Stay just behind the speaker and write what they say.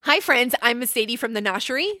Hi, friends. I'm Mercedes from the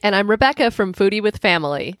Noshery. And I'm Rebecca from Foodie with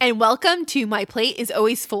Family. And welcome to My Plate is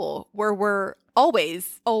Always Full, where we're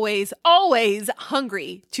always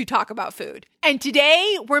hungry to talk about food. And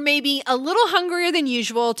today, we're maybe a little hungrier than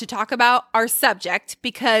usual to talk about our subject,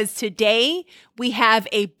 because today we have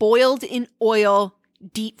a boiled in oil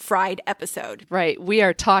deep fried episode. Right. We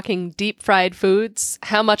are talking deep fried foods,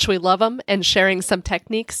 how much we love them, and sharing some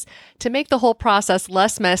techniques to make the whole process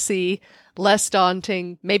less messy, less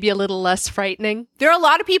daunting, maybe a little less frightening. There are a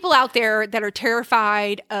lot of people out there that are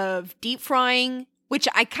terrified of deep frying, which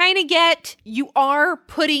I kind of get. You are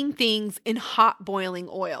putting things in hot boiling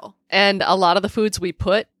oil. And a lot of the foods we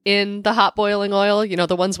put in the hot boiling oil, you know,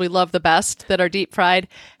 the ones we love the best that are deep fried,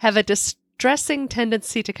 have a distressing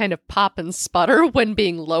tendency to kind of pop and sputter when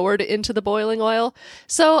being lowered into the boiling oil.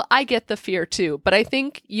 So I get the fear too, but I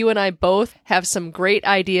think you and I both have some great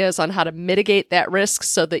ideas on how to mitigate that risk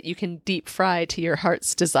so that you can deep fry to your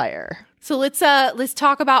heart's desire. So let's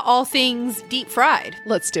talk about all things deep fried.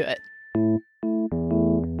 Let's do it.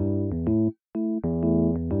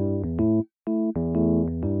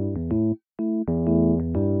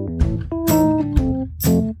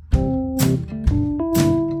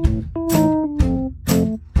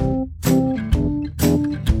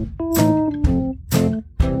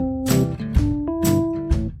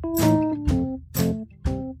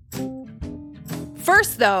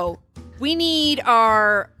 First, though, we need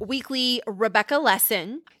our weekly Rebecca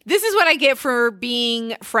lesson. This is what I get for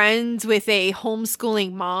being friends with a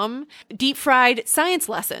homeschooling mom. Deep fried science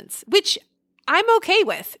lessons, which I'm okay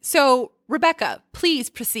with. So, Rebecca, please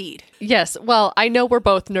proceed. Yes. Well, I know we're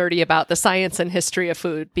both nerdy about the science and history of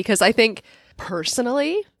food because I think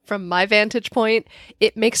personally, from my vantage point,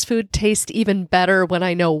 it makes food taste even better when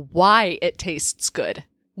I know why it tastes good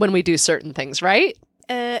when we do certain things, right?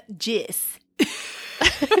 Jis.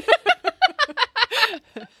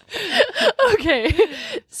 Okay,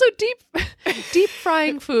 so deep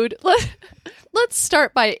frying food. Let's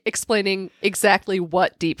start by explaining exactly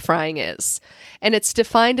what deep frying is. And it's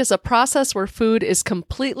defined as a process where food is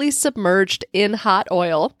completely submerged in hot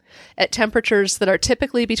oil at temperatures that are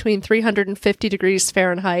typically between 350 degrees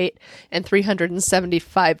Fahrenheit and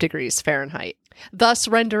 375 degrees Fahrenheit, thus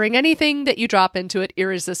rendering anything that you drop into it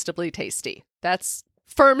irresistibly tasty. That's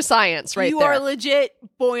firm science right there. You are legit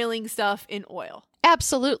boiling stuff in oil.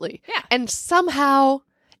 Absolutely. Yeah. And somehow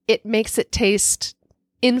it makes it taste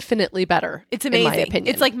infinitely better. It's amazing. In my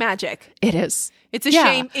opinion. It's like magic. It is. It's a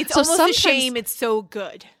shame. It's almost a shame it's so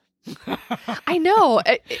good. I know.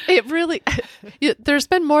 It really, there's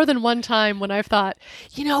been more than one time when I've thought,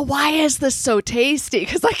 you know, why is this so tasty?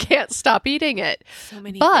 Because I can't stop eating it. So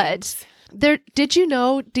many things. But did you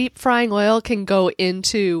know deep frying oil can go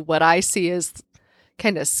into what I see as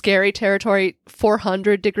kind of scary territory,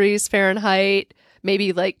 400 degrees Fahrenheit,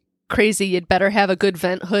 maybe like crazy, you'd better have a good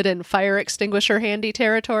vent hood and fire extinguisher handy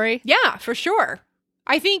territory? Yeah, for sure.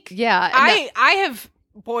 I think I have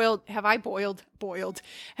boiled. Have I boiled?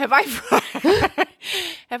 Have I fried?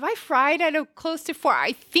 Have I fried at a close to 4?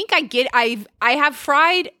 I think I have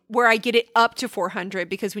fried where I get it up to 400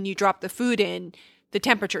 because when you drop the food in, the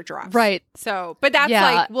temperature drops. Right. So, but that's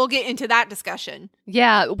like, we'll get into that discussion.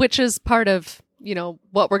 Yeah, which is part of, you know,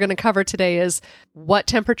 what we're going to cover today is what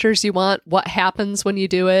temperatures you want, what happens when you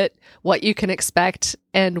do it, what you can expect,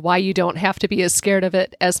 and why you don't have to be as scared of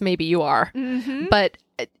it as maybe you are. Mm-hmm. But,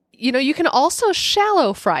 you know, you can also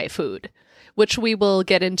shallow fry food, which we will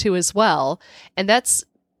get into as well. And that's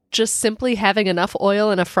just simply having enough oil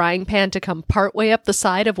in a frying pan to come partway up the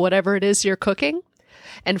side of whatever it is you're cooking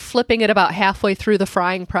and flipping it about halfway through the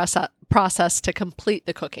frying process to complete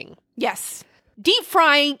the cooking. Yes. Deep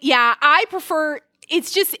frying, yeah, I prefer,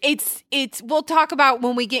 we'll talk about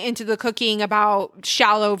when we get into the cooking about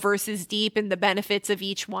shallow versus deep and the benefits of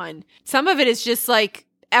each one. Some of it is just like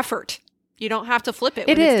effort. You don't have to flip it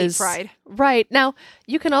when it's deep fried. Right. Now,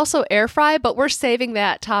 you can also air fry, but we're saving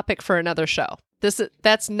that topic for another show.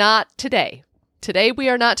 That's not today. Today, we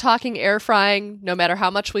are not talking air frying, no matter how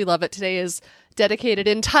much we love it. Today is dedicated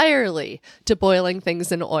entirely to boiling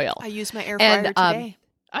things in oil. I used my air fryer today.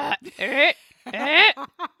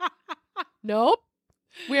 Nope.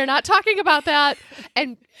 We are not talking about that.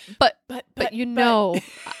 And but you know,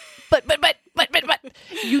 but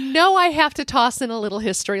you know, I have to toss in a little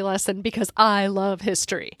history lesson because I love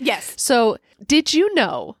history. Yes. So, did you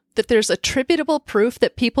know that there's attributable proof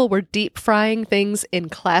that people were deep frying things in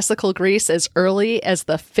classical Greece as early as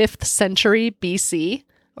the 5th century BC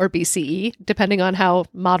or BCE, depending on how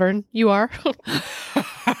modern you are?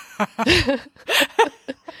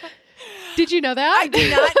 Did you know that? I did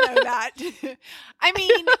not know that. I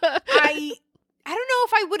mean, I don't know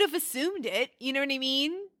if I would have assumed it. You know what I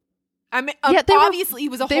mean? I mean, obviously,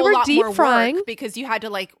 it was a whole lot more frying. work because you had to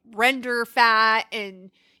like render fat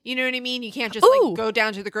and you know what I mean? You can't just like go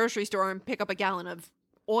down to the grocery store and pick up a gallon of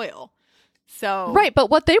oil. So right, but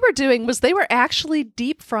what they were doing was they were actually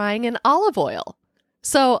deep frying in olive oil.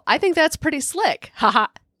 So I think that's pretty slick. Haha.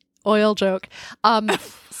 Oil joke.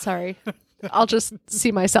 Sorry. I'll just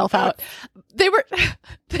see myself out. They were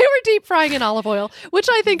deep frying in olive oil, which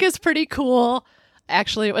I think is pretty cool.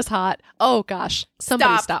 Actually, it was hot. Oh gosh.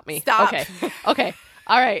 Somebody stop me. Stop. Okay.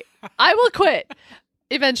 All right. I will quit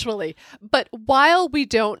eventually. But while we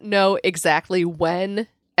don't know exactly when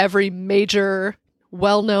every major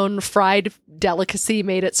well-known fried delicacy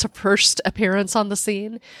made its first appearance on the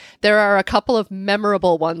scene, there are a couple of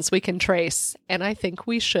memorable ones we can trace, and I think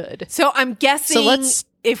we should. So I'm guessing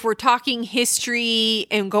if we're talking history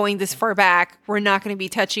and going this far back, we're not going to be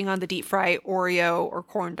touching on the deep fry Oreo or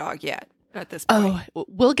corn dog yet at this point. Oh,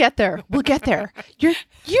 we'll get there. We'll get there. You're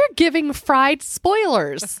giving fried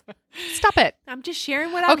spoilers. Stop it. I'm just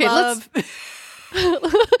sharing what I love.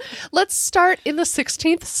 Let's start in the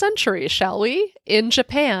 16th century, shall we? In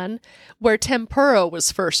Japan, where tempura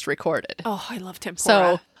was first recorded. Oh, I love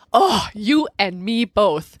tempura. So, you and me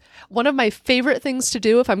both. One of my favorite things to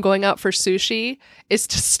do if I'm going out for sushi is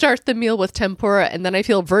to start the meal with tempura, and then I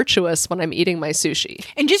feel virtuous when I'm eating my sushi.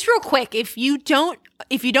 And just real quick, if you don't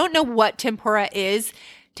know what tempura is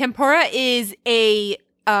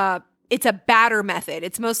it's a batter method.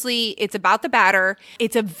 It's about the batter.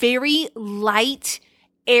 It's a very light,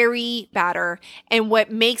 airy batter. And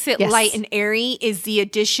what makes it light and airy is the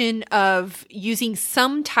addition of using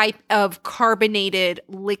some type of carbonated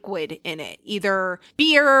liquid in it, either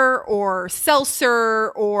beer or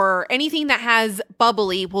seltzer or anything that has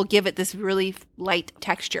bubbly will give it this really light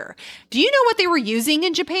texture. Do you know what they were using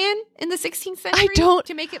in Japan in the 16th century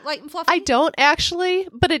to make it light and fluffy? I don't actually,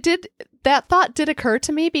 but that thought did occur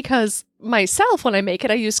to me because myself, when I make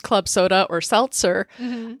it, I use club soda or seltzer.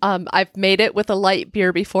 Mm-hmm. I've made it with a light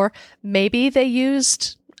beer before. Maybe they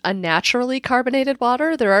used a naturally carbonated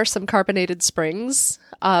water. There are some carbonated springs.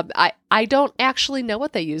 I don't actually know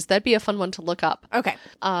what they use. That'd be a fun one to look up. Okay.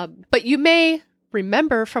 But you may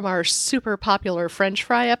remember from our super popular French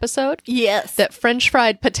fry episode. Yes. That French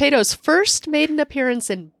fried potatoes first made an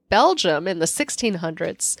appearance in Belgium in the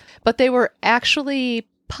 1600s, but they were actually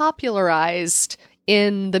popularized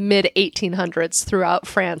in the mid-1800s throughout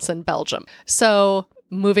France and Belgium. So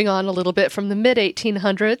moving on a little bit from the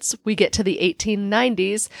mid-1800s, we get to the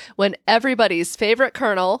 1890s when everybody's favorite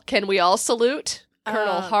colonel, can we all salute?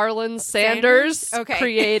 Colonel Harlan Sanders okay.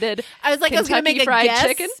 created I was like, Kentucky I was going to make Fried a guess,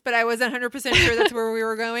 Chicken. But I wasn't 100% sure that's where we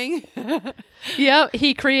were going. Yeah,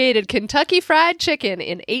 he created Kentucky Fried Chicken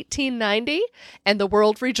in 1890, and the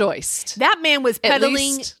world rejoiced. That man was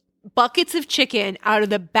peddling buckets of chicken out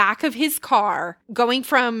of the back of his car, going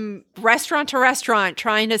from restaurant to restaurant,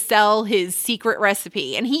 trying to sell his secret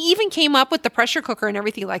recipe. And he even came up with the pressure cooker and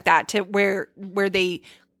everything like that to where they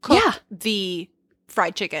cook the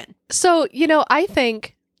fried chicken. So, I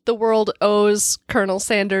think the world owes Colonel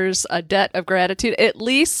Sanders a debt of gratitude, at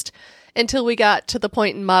least until we got to the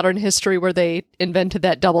point in modern history where they invented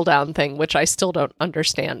that double down thing, which I still don't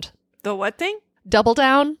understand. The what thing? Double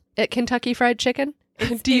down at Kentucky Fried Chicken?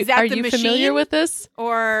 Are you familiar with this?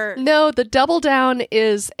 Or no, the double down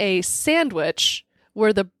is a sandwich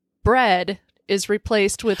where the bread is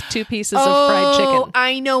replaced with 2 pieces of fried chicken.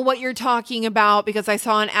 I know what you're talking about because I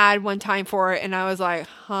saw an ad one time for it and I was like,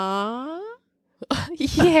 huh?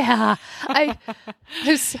 Yeah. I'm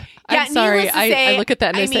sorry. I look at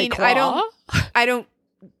that and I say, claw? I don't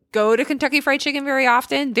go to Kentucky Fried Chicken very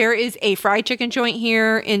often. There is a fried chicken joint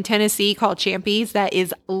here in Tennessee called Champy's that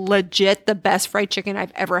is legit the best fried chicken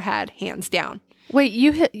I've ever had, hands down. Wait,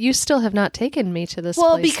 you still have not taken me to this place.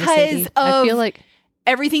 Well, because of I feel like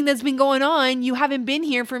everything that's been going on, you haven't been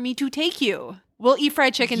here for me to take you. We'll eat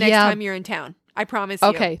fried chicken next time you're in town. I promise you.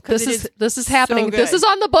 Okay, this is happening. So this is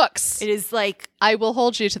on the books. It is like I will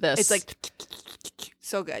hold you to this. It's like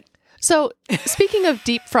so good. So, speaking of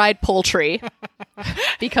deep fried poultry,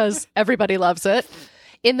 because everybody loves it,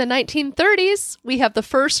 in the 1930s, we have the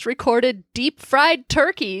first recorded deep fried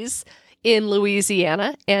turkeys in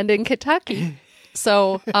Louisiana and in Kentucky.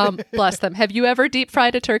 So, bless them. Have you ever deep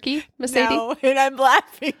fried a turkey, Miss Sadie? No, and I'm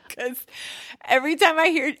laughing because every time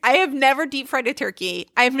I have never deep fried a turkey.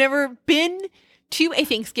 I've never been to a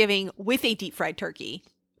Thanksgiving with a deep fried turkey,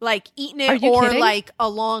 like eaten it or kidding? like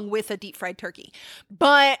along with a deep fried turkey.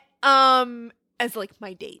 But as like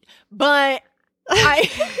my date. But I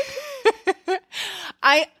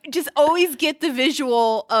just always get the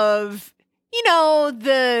visual of,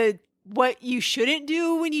 the what you shouldn't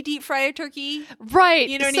do when you deep fry a turkey. Right.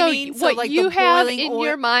 You know what I mean? So what you have in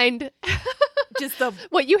your mind...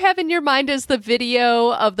 what you have in your mind is the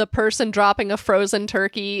video of the person dropping a frozen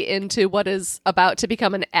turkey into what is about to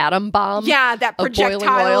become an atom bomb. Yeah, that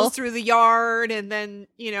projectiles through the yard and then,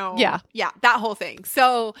 Yeah, that whole thing.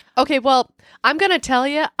 So... Okay, well, I'm going to tell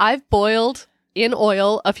you, I've boiled in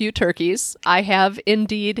oil a few turkeys. I have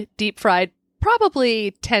indeed deep fried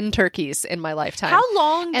probably 10 turkeys in my lifetime. How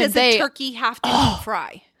long does a turkey have to deep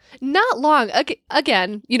fry? Not long.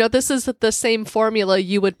 Again, this is the same formula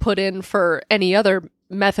you would put in for any other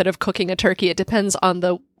method of cooking a turkey. It depends on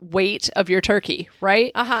the weight of your turkey,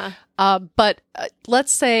 right? But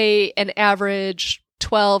let's say an average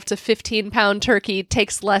 12 to 15 pound turkey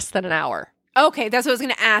takes less than an hour. Okay, that's what I was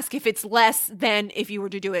going to ask, if it's less than if you were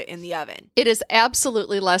to do it in the oven. It is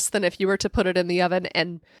absolutely less than if you were to put it in the oven.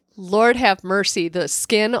 And Lord have mercy, the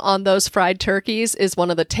skin on those fried turkeys is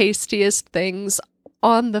one of the tastiest things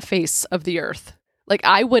on the face of the earth. Like,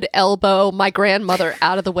 I would elbow my grandmother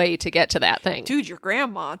out of the way to get to that thing. Dude, your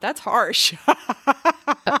grandma, that's harsh.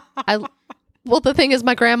 Well, the thing is,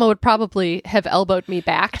 my grandma would probably have elbowed me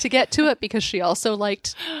back to get to it because she also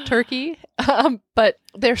liked turkey. But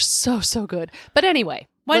they're so good. But anyway,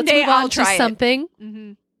 one day I'll try something.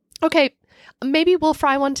 Mm-hmm. Okay, maybe we'll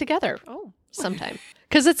fry one together. Sometime.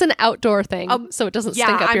 Because it's an outdoor thing, so it doesn't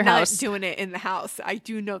stink up your house. I'm not doing it in the house. I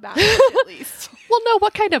do know that at least. Well, no,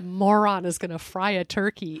 what kind of moron is going to fry a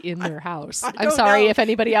turkey in their house? I'm sorry if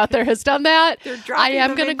anybody out there has done that. I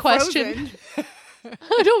am going to question.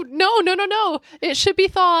 I don't know. No. It should be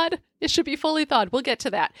thawed. It should be fully thawed. We'll get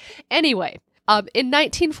to that. Anyway, in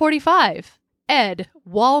 1945, Ed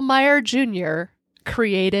Wallmeyer Jr.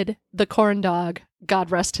 created the corn dog.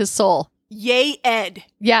 God rest his soul. Yay, Ed.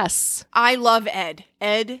 Yes. I love Ed.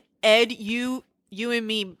 Ed, you and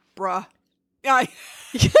me, bruh. I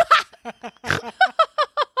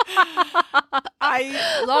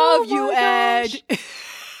love you, Ed.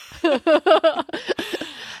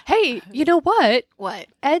 Hey, you know what? What?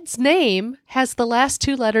 Ed's name has the last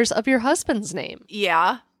two letters of your husband's name.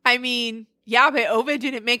 Yeah. I mean, but Obed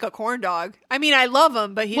didn't make a corn dog. I mean, I love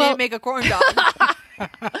him, but he didn't make a corn dog.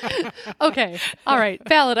 Okay. All right.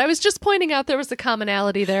 Valid. I was just pointing out there was a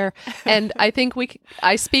commonality there. And I think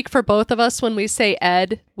I speak for both of us when we say,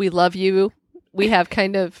 Ed, we love you. We have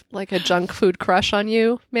kind of like a junk food crush on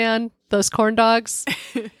you, man. Those corn dogs.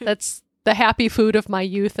 That's the happy food of my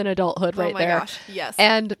youth and adulthood right there. Oh my gosh, yes.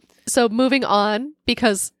 And so moving on,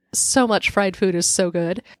 because so much fried food is so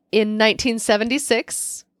good. In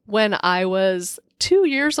 1976, when I was 2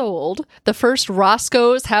 years old, the first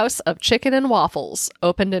Roscoe's House of Chicken and Waffles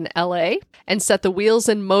opened in LA and set the wheels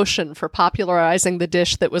in motion for popularizing the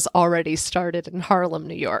dish that was already started in Harlem,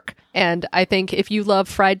 New York. And I think if you love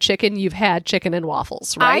fried chicken, you've had chicken and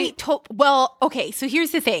waffles, right? Well, okay, so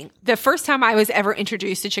here's the thing. The first time I was ever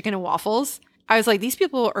introduced to chicken and waffles, I was like, these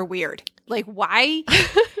people are weird. Like, why?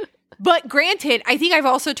 But granted, I think I've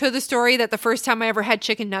also told the story that the first time I ever had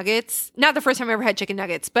chicken nuggets, not the first time I ever had chicken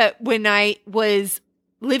nuggets, but when I was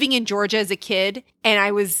living in Georgia as a kid and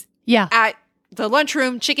I was at the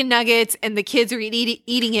lunchroom, chicken nuggets, and the kids are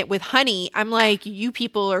eating it with honey, I'm like, you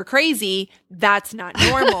people are crazy. That's not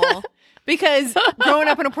normal. Because growing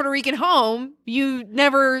up in a Puerto Rican home, you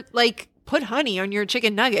never put honey on your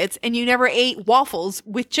chicken nuggets and you never ate waffles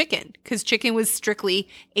with chicken because chicken was strictly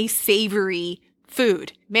a savory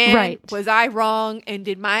food. Man, was I wrong, and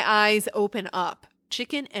did my eyes open up?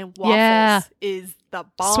 Chicken and waffles is the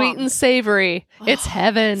bomb. Sweet and savory. It's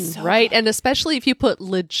heaven, so right? Good. And especially if you put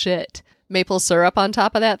legit maple syrup on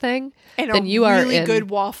top of that thing, and then you are in. Good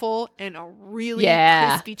waffle and a really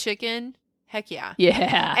crispy chicken. Heck yeah.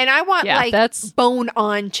 Yeah. And I want that's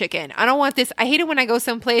bone-on chicken. I don't want this. I hate it when I go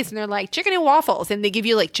someplace and they're like, chicken and waffles, and they give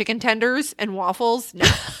you like chicken tenders and waffles. No.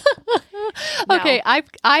 Okay,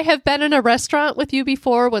 I have been in a restaurant with you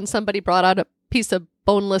before when somebody brought out a piece of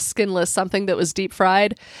boneless, skinless, something that was deep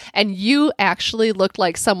fried, and you actually looked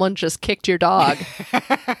like someone just kicked your dog.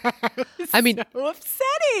 I mean, so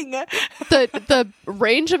upsetting. The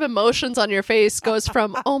range of emotions on your face goes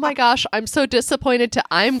from, oh my gosh, I'm so disappointed, to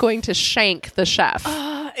I'm going to shank the chef.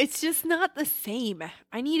 It's just not the same.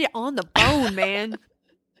 I need it on the bone, man.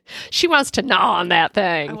 She wants to gnaw on that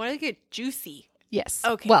thing. I want to get juicy. Yes.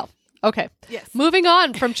 Okay. Well, okay. Yes. Moving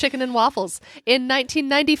on from chicken and waffles. In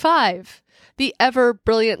 1995, the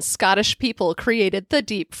ever-brilliant Scottish people created the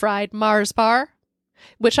deep-fried Mars bar,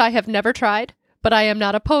 which I have never tried, but I am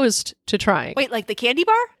not opposed to trying. Wait, like the candy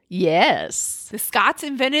bar? Yes. The Scots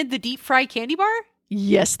invented the deep-fried candy bar?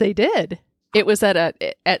 Yes, they did. It was at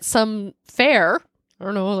some fair. I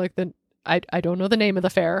don't know, I don't know the name of the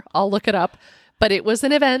fair. I'll look it up. But it was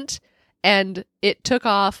an event and it took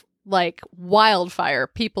off like wildfire.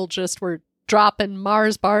 People just were dropping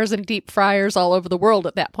Mars bars and deep fryers all over the world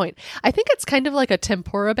at that point. I think it's kind of like a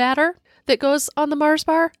tempura batter that goes on the Mars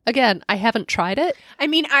bar. Again, I haven't tried it. I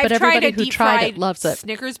mean, I've tried a deep fried loves it.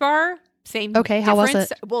 Snickers bar. Same. Okay, how was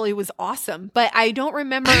it? Well, it was awesome, but I don't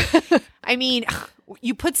remember. I mean,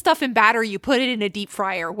 you put stuff in batter, you put it in a deep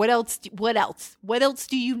fryer. What else? What else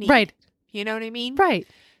do you need? Right. You know what I mean? Right.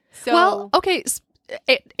 So, well, okay.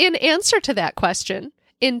 In answer to that question,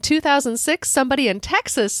 in 2006, somebody in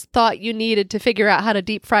Texas thought you needed to figure out how to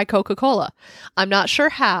deep fry Coca-Cola. I'm not sure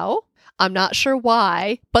how. I'm not sure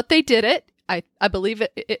why, but they did it. I believe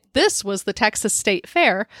this was the Texas State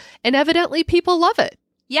Fair, and evidently people love it.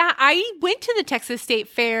 Yeah, I went to the Texas State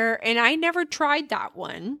Fair, and I never tried that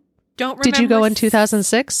one. Don't remember. Did you go in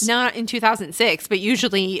 2006? Not in 2006, but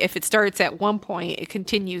usually if it starts at one point, it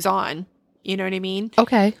continues on. You know what I mean?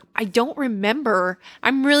 Okay. I don't remember.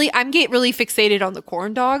 I'm get really fixated on the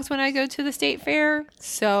corn dogs when I go to the state fair.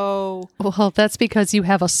 So, well, that's because you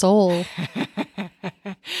have a soul.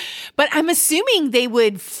 But I'm assuming they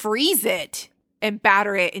would freeze it and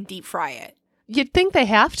batter it and deep fry it. You'd think they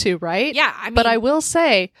have to, right? Yeah. I mean, but I will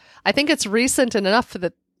say, I think it's recent enough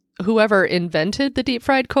that whoever invented the deep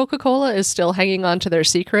fried Coca-Cola is still hanging on to their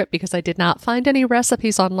secret, because I did not find any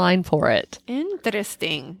recipes online for it.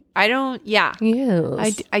 Interesting. I don't, yeah.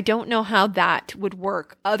 Yes. I don't know how that would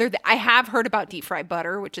work. I have heard about deep fried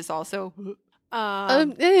butter, which is also...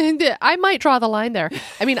 I might draw the line there.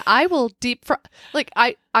 I mean, I will deep fry, like,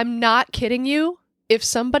 I'm not kidding you. If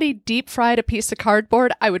somebody deep fried a piece of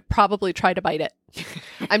cardboard, I would probably try to bite it.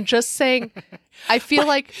 I'm just saying, I feel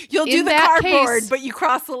like you'll do the cardboard, but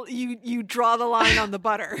you draw the line on the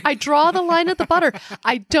butter. I draw the line at the butter.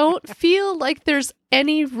 I don't feel like there's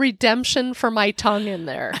any redemption for my tongue in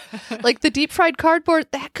there. Like the deep fried cardboard,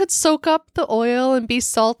 that could soak up the oil and be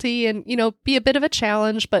salty and, be a bit of a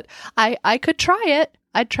challenge, but I could try it.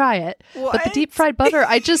 I'd try it. What? But the deep fried butter,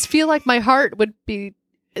 I just feel like my heart would be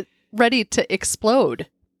ready to explode.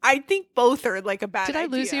 I think both are like a bad idea.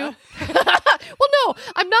 Did I lose you? Well, no,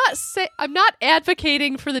 I'm not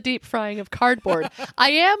advocating for the deep frying of cardboard.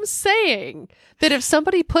 I am saying that if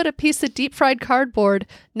somebody put a piece of deep fried cardboard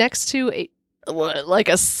next to a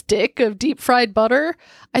stick of deep fried butter,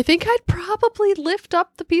 I think I'd probably lift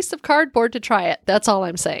up the piece of cardboard to try it. That's all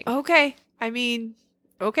I'm saying. Okay. I mean,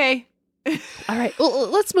 okay. All right. Well,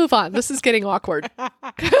 let's move on. This is getting awkward.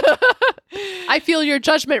 I feel your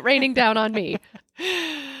judgment raining down on me.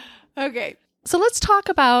 Okay. So let's talk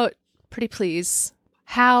about, pretty please,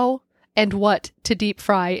 how and what to deep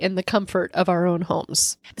fry in the comfort of our own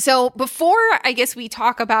homes. So before, I guess, we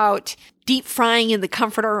talk about deep frying in the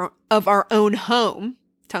comfort of our own home,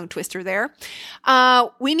 tongue twister there,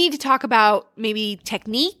 we need to talk about maybe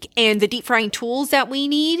technique and the deep frying tools that we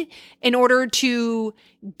need in order to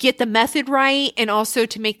get the method right and also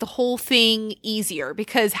to make the whole thing easier,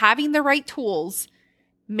 because having the right tools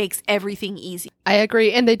makes everything easy. I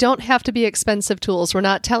agree. And they don't have to be expensive tools. We're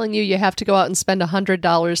not telling you have to go out and spend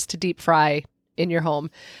 $100 to deep fry in your home.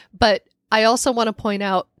 But I also want to point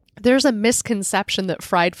out, there's a misconception that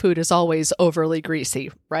fried food is always overly greasy,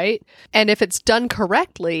 right? And if it's done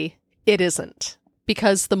correctly, it isn't.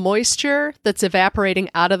 Because the moisture that's evaporating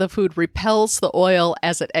out of the food repels the oil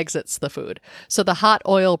as it exits the food. So the hot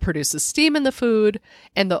oil produces steam in the food,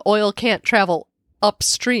 and the oil can't travel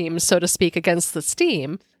upstream, so to speak, against the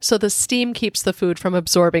steam. So the steam keeps the food from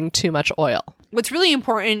absorbing too much oil. What's really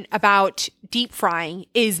important about deep frying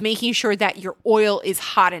is making sure that your oil is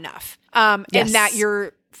hot enough, and that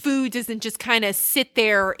your food doesn't just kind of sit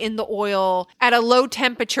there in the oil at a low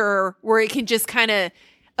temperature where it can just kind of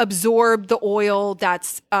absorb the oil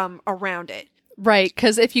that's around it. Right,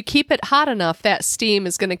 because if you keep it hot enough, that steam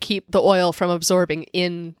is going to keep the oil from absorbing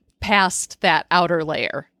in past that outer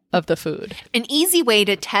layer of the food. An easy way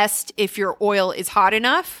to test if your oil is hot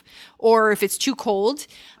enough or if it's too cold,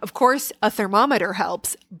 of course, a thermometer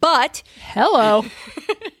helps, but... Hello!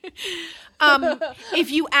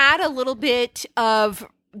 If you add a little bit of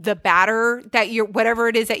the batter that whatever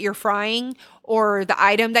it is that you're frying or the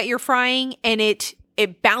item that you're frying, and it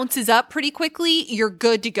bounces up pretty quickly, you're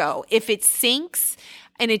good to go. If it sinks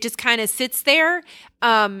and it just kind of sits there,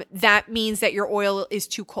 that means that your oil is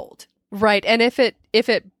too cold. Right. And if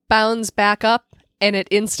it bounds back up and it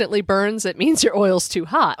instantly burns, it means your oil's too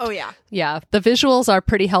hot. Oh, yeah. Yeah. The visuals are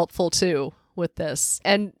pretty helpful too with this.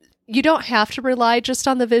 And you don't have to rely just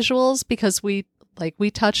on the visuals, because we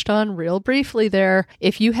touched on real briefly there,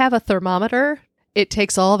 if you have a thermometer it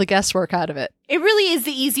takes all the guesswork out of it. It really is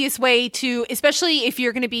the easiest way to, especially if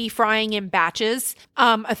you're going to be frying in batches.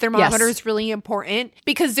 A thermometer is really important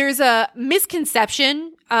because there's a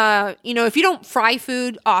misconception. If you don't fry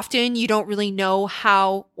food often, you don't really know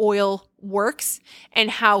how oil works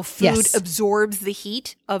and how food absorbs the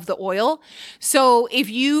heat of the oil. So if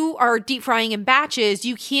you are deep frying in batches,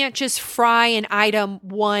 you can't just fry an item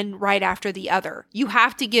one right after the other. You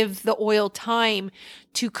have to give the oil time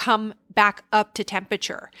to come back up to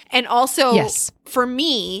temperature. And also for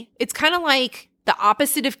me, it's kind of like the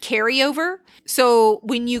opposite of carryover. So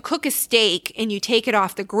when you cook a steak and you take it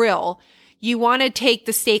off the grill, you want to take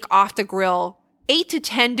the steak off the grill 8 to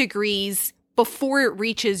 10 degrees before it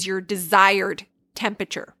reaches your desired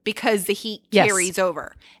temperature because the heat carries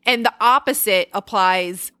over. And the opposite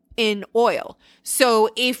applies in oil. So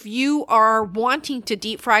if you are wanting to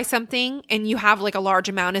deep fry something and you have like a large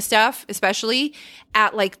amount of stuff, especially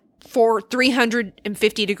at like for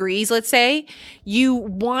 350 degrees, let's say, you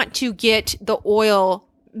want to get the oil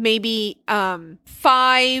maybe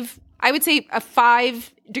 5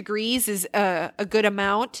 degrees is a good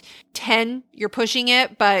amount. 10, you're pushing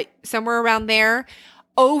it, but somewhere around there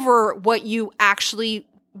over what you actually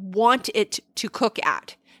want it to cook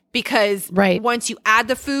at. Because once you add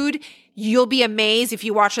the food, you'll be amazed if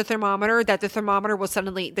you watch the thermometer that the thermometer will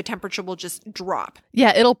the temperature will just drop.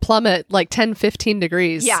 Yeah, it'll plummet like 10, 15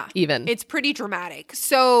 degrees even. It's pretty dramatic.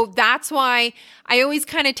 So that's why I always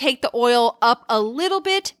kind of take the oil up a little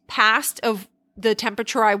bit past of the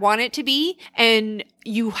temperature I want it to be. And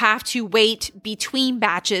you have to wait between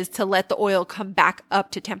batches to let the oil come back up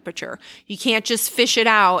to temperature. You can't just fish it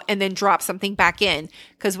out and then drop something back in,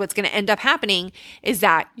 because what's going to end up happening is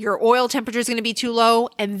that your oil temperature is going to be too low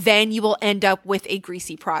and then you will end up with a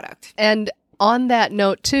greasy product. And on that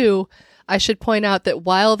note too, I should point out that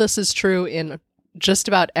while this is true in just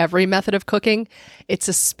about every method of cooking, it's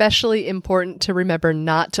especially important to remember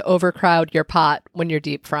not to overcrowd your pot when you're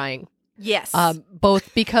deep frying. Yes.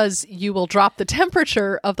 Both because you will drop the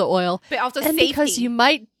temperature of the oil, but also and because you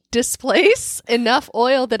might displace enough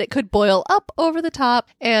oil that it could boil up over the top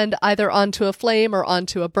and either onto a flame or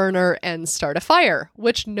onto a burner and start a fire,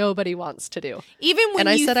 which nobody wants to do. Even when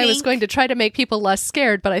I said I was going to try to make people less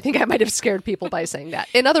scared, but I think I might have scared people by saying that.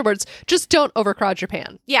 In other words, just don't overcrowd your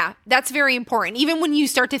pan. Yeah, that's very important. Even when you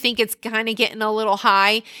start to think it's kind of getting a little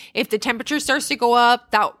high, if the temperature starts to go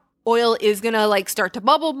up, that oil is going to like start to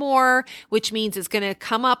bubble more, which means it's going to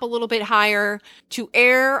come up a little bit higher. To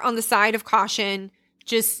err on the side of caution,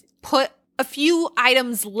 just put a few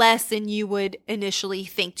items less than you would initially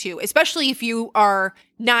think to, especially if you are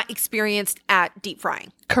not experienced at deep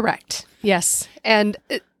frying. Correct. Yes. And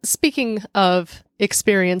speaking of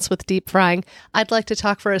experience with deep frying, I'd like to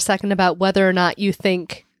talk for a second about whether or not you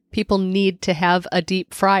think people need to have a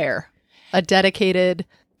deep fryer, a dedicated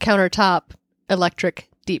countertop electric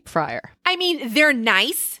deep fryer. I mean, they're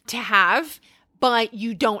nice to have, but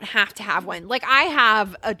you don't have to have one. Like, I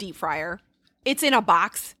have a deep fryer. It's in a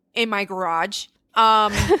box in my garage.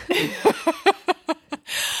 That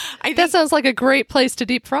sounds like a great place to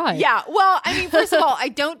deep fry. Yeah. Well, I mean, first of all, I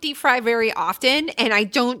don't deep fry very often, and I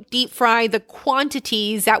don't deep fry the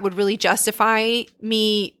quantities that would really justify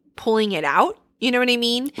me pulling it out. You know what I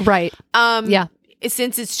mean? Right. Yeah.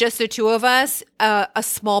 Since it's just the two of us, a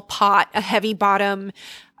small pot, a heavy bottom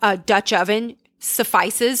Dutch oven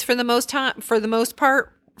suffices for the most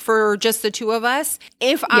part for just the two of us.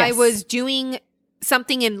 If I was doing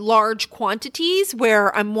something in large quantities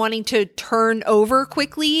where I'm wanting to turn over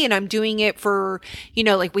quickly and I'm doing it for,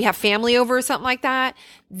 like we have family over or something like that,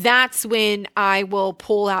 that's when I will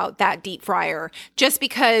pull out that deep fryer, just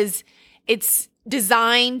because it's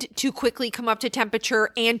designed to quickly come up to temperature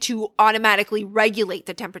and to automatically regulate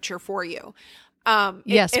the temperature for you.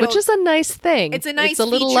 Which is a nice thing. It's a nice a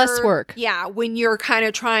little feature, less work. Yeah, when you're kind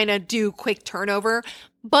of trying to do quick turnover,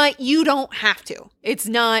 but you don't have to. It's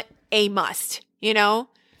not a must,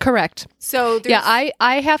 Correct. So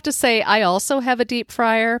I have to say I also have a deep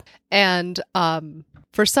fryer, and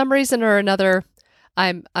for some reason or another,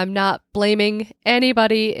 I'm not blaming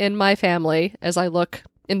anybody in my family as I look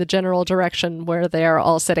in the general direction where they are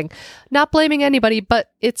all sitting. Not blaming anybody,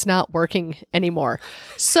 but it's not working anymore.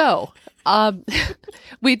 So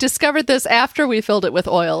we discovered this after we filled it with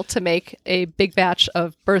oil to make a big batch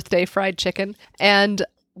of birthday fried chicken. And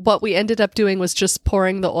what we ended up doing was just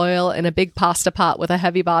pouring the oil in a big pasta pot with a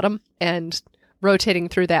heavy bottom and rotating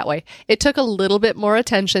through that way. It took a little bit more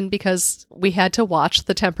attention because we had to watch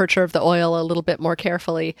the temperature of the oil a little bit more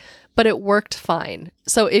carefully, but it worked fine.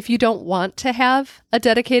 So if you don't want to have a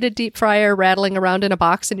dedicated deep fryer rattling around in a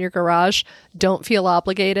box in your garage, don't feel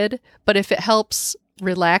obligated. But if it helps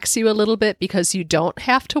relax you a little bit because you don't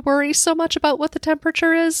have to worry so much about what the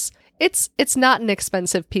temperature is, it's not an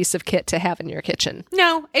expensive piece of kit to have in your kitchen.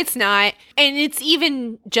 No, it's not. And it's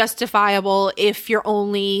even justifiable if you're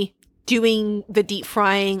only doing the deep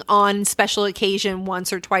frying on special occasion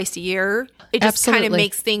once or twice a year. It just kind of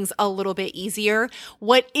makes things a little bit easier.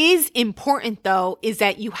 What is important, though, is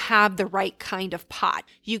that you have the right kind of pot.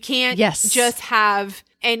 You can't just have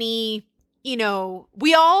any,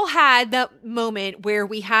 we all had that moment where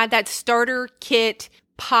we had that starter kit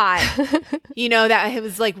pot, that it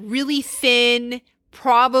was like really thin,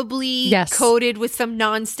 probably coated with some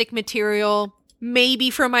nonstick material. Maybe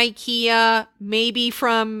from IKEA, maybe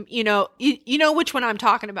from, you know which one I'm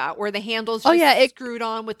talking about, where the handle's just screwed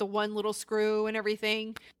on with the one little screw and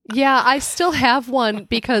everything. Yeah, I still have one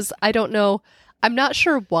because I don't know. I'm not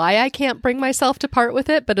sure why I can't bring myself to part with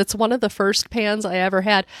it, but it's one of the first pans I ever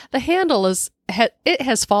had. The handle it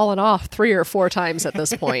has fallen off 3 or 4 times at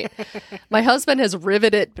this point. My husband has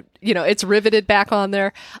riveted, it's riveted back on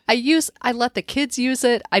there. I let the kids use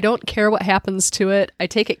it. I don't care what happens to it. I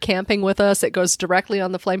take it camping with us. It goes directly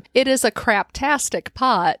on the flame. It is a craptastic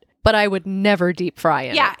pot, but I would never deep fry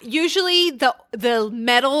in it. Yeah, usually the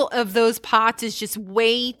metal of those pots is just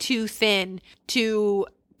way too thin to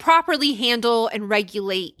properly handle and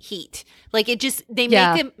regulate heat. Like they make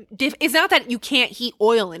them, it's not that you can't heat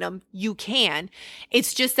oil in them. You can.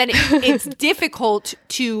 It's just that it's difficult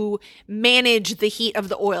to manage the heat of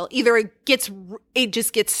the oil. Either it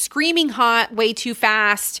just gets screaming hot way too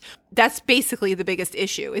fast. That's basically the biggest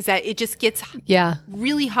issue, is that it just gets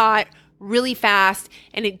really hot really fast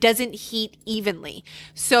and it doesn't heat evenly.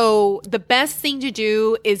 So the best thing to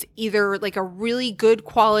do is either like a really good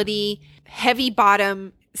quality, heavy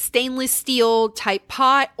bottom, stainless steel type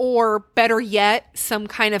pot, or better yet, some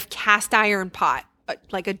kind of cast iron pot,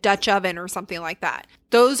 like a Dutch oven or something like that.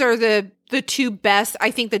 Those are the 2 best. I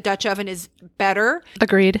think the Dutch oven is better.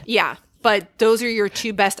 Agreed. Yeah. But those are your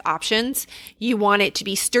 2 best options. You want it to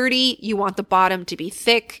be sturdy. You want the bottom to be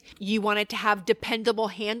thick. You want it to have dependable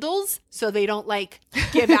handles so they don't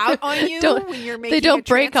give out on you when you're making They don't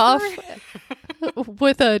break off transfer.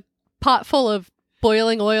 with a pot full of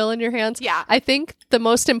boiling oil in your hands. Yeah. I think the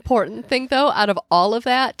most important thing, though, out of all of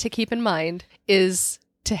that to keep in mind is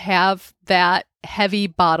to have that heavy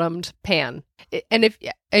bottomed pan. And if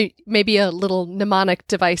maybe a little mnemonic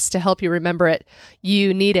device to help you remember it,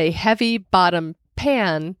 you need a heavy bottom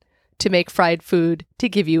pan to make fried food to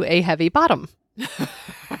give you a heavy bottom.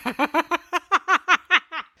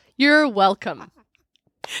 You're welcome.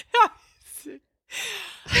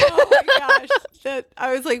 Oh my gosh.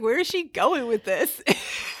 I was like, where is she going with this?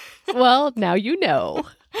 Well, now you know.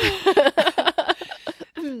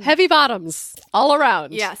 Heavy bottoms all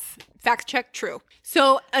around. Yes. Fact check, true.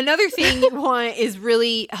 So another thing you want is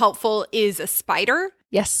really helpful is a spider.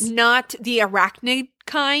 Yes. Not the arachnid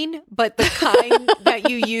kind, but the kind that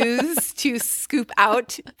you use to scoop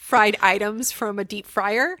out fried items from a deep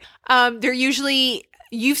fryer. They're usually,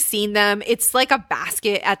 you've seen them. It's like a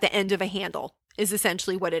basket at the end of a handle is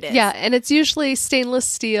essentially what it is. Yeah, and it's usually stainless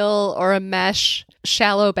steel or a mesh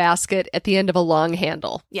shallow basket at the end of a long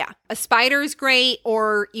handle. Yeah. A spider is great,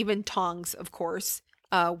 or even tongs, of course.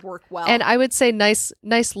 Work well. And I would say nice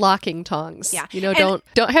locking tongs. Yeah.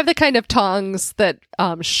 Don't have the kind of tongs that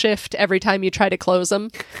shift every time you try to close them.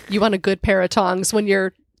 You want a good pair of tongs when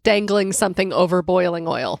you're dangling something over boiling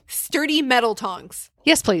oil. Sturdy metal tongs.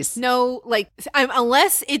 Yes, please. No,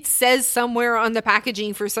 unless it says somewhere on the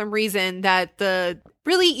packaging for some reason that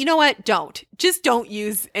really, you know what? Just don't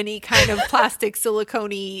use any kind of plastic,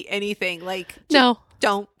 silicone-y, anything.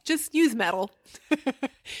 Don't. Just use metal.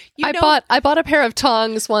 I bought a pair of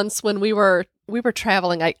tongs once when we were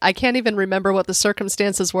traveling. I can't even remember what the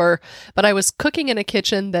circumstances were, but I was cooking in a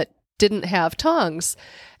kitchen that didn't have tongs.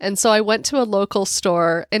 And so I went to a local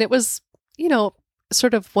store, and it was,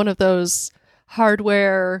 sort of one of those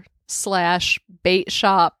hardware / bait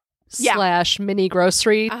shop / mini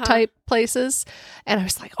grocery type places. And I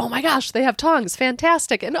was like, oh my gosh, they have tongs.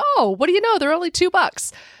 Fantastic. And what do you know? They're only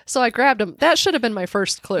 $2. So I grabbed them. That should have been my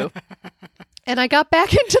first clue. And I got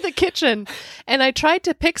back into the kitchen and I tried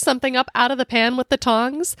to pick something up out of the pan with the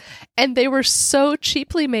tongs, and they were so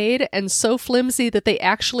cheaply made and so flimsy that they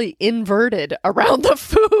actually inverted around the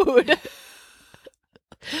food.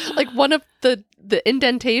 Like one of the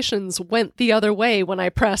indentations went the other way when I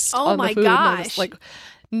pressed on the food. Gosh. And I was like,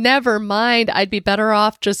 never mind. I'd be better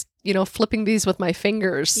off just, flipping these with my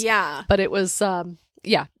fingers. Yeah. But it was,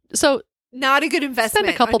 So not a good investment.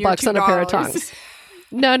 Spend a couple bucks on a pair of tongs.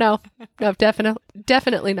 No,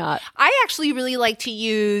 definitely not. I actually really like to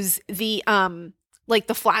use the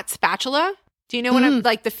the flat spatula. Do you know what I'm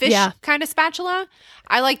like, the fish kind of spatula?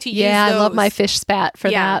 I like to use those. Yeah, I love my fish spat for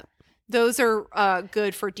that. Those are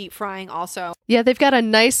good for deep frying also. Yeah, they've got a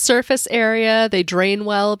nice surface area. They drain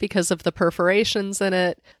well because of the perforations in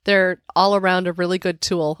it. They're all around a really good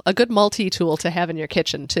tool, a good multi-tool to have in your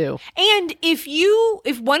kitchen too. And if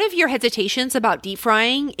one of your hesitations about deep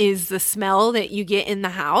frying is the smell that you get in the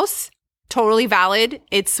house, totally valid.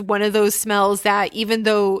 It's one of those smells that even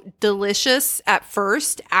though delicious at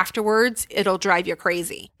first, afterwards, it'll drive you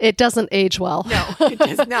crazy. It doesn't age well. No, it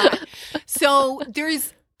does not. So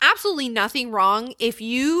there's absolutely nothing wrong if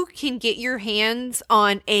you can get your hands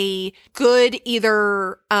on a good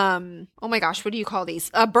either oh my gosh, what do you call these?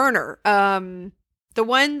 A burner. The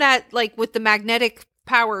one that like with the magnetic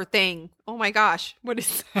power thing. Oh my gosh, what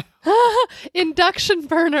is that? Induction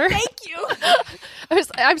burner. Thank you.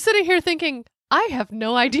 I'm sitting here thinking, I have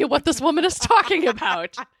no idea what this woman is talking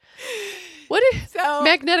about. What is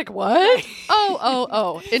magnetic what?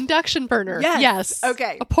 Oh. Induction burner. Yes.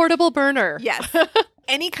 Okay. A portable burner. Yes.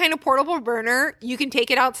 Any kind of portable burner, you can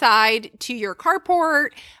take it outside to your carport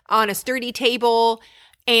on a sturdy table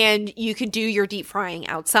and you can do your deep frying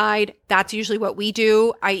outside. That's usually what we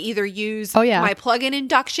do. I either use my plug-in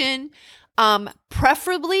induction,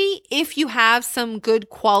 preferably if you have some good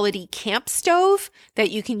quality camp stove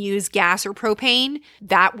that you can use gas or propane,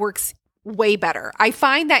 that works way better. I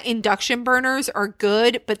find that induction burners are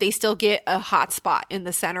good, but they still get a hot spot in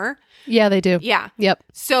the center. Yeah, they do. Yeah. Yep.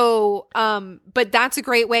 So, but that's a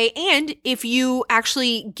great way. And if you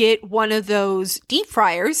actually get one of those deep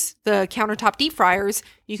fryers, the countertop deep fryers,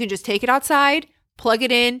 you can just take it outside, plug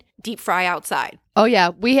it in, deep fry outside. Oh, yeah.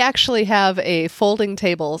 We actually have a folding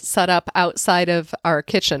table set up outside of our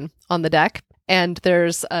kitchen on the deck, and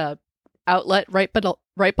there's a outlet right below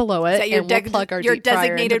it. Is that your, and we'll plug our your deep fryer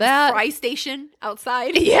designated into that. fry station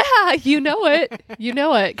outside? Yeah, you know it. You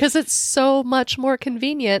know it. Because it's so much more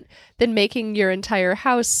convenient than making your entire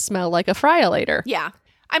house smell like a fry-o-lator. Yeah.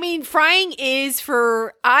 I mean, frying is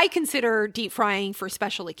I consider deep frying for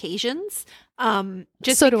special occasions.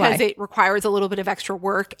 Just so because it requires a little bit of extra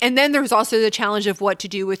work. And then there's also the challenge of what to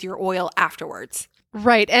do with your oil afterwards.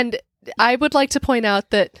 Right. And I would like to point out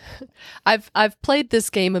that I've played this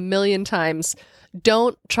game a million times.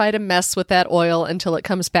 Don't try to mess with that oil until it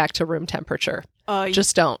comes back to room temperature.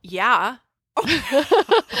 Just don't. Yeah.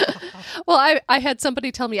 Well, I had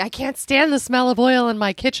somebody tell me I can't stand the smell of oil in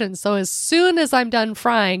my kitchen. So as soon as I'm done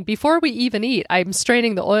frying, before we even eat, I'm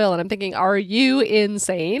straining the oil and I'm thinking, are you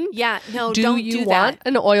insane? Yeah. No, don't do you want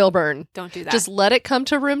an oil burn? Don't do that. Just let it come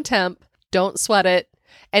to room temp. Don't sweat it.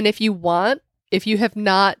 And if you have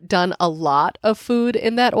not done a lot of food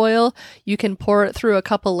in that oil, you can pour it through a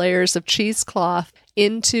couple layers of cheesecloth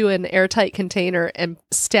into an airtight container and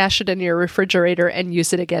stash it in your refrigerator and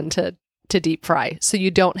use it again to deep fry. So you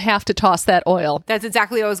don't have to toss that oil. That's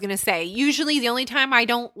exactly what I was going to say. Usually the only time I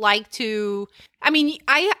don't like to,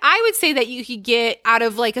 I would say that you could get out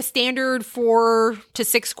of like a standard 4 to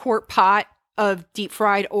 6 quart pot of deep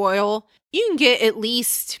fried oil, you can get at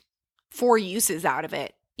least 4 uses out of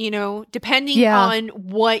it. Depending on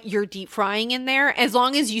what you're deep frying in there, as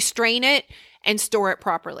long as you strain it and store it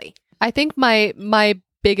properly. I think my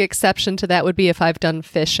big exception to that would be if I've done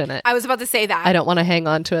fish in it. I was about to say that. I don't want to hang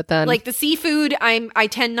on to it then. Like the seafood, I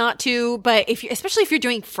tend not to, but especially if you're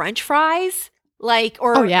doing French fries,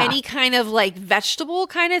 any kind of like vegetable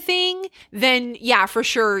kind of thing, then yeah, for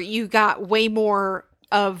sure you got way more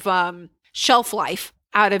of shelf life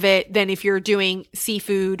out of it than if you're doing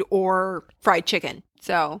seafood or fried chicken.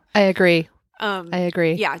 So I agree.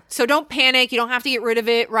 Yeah. So don't panic. You don't have to get rid of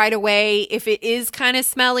it right away. If it is kind of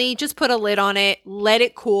smelly, just put a lid on it, let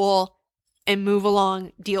it cool, and move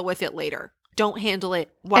along. Deal with it later. Don't handle it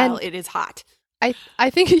while it is hot. I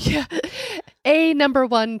think, a number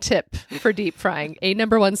one tip for deep frying, a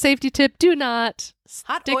number one safety tip, do not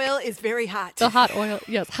Hot oil is very hot. The hot oil,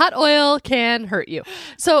 yes. Hot oil can hurt you.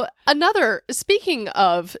 So speaking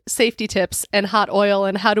of safety tips and hot oil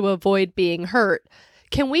and how to avoid being hurt,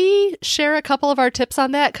 can we share a couple of our tips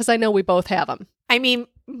on that? Because I know we both have them. I mean,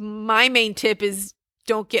 my main tip is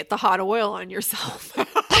don't get the hot oil on yourself.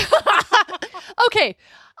 Okay,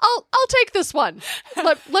 I'll take this one.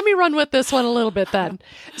 Let me run with this one a little bit then.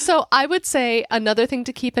 So I would say another thing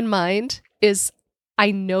to keep in mind is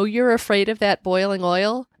I know you're afraid of that boiling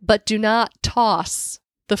oil, but do not toss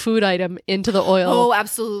the food item into the oil. Oh,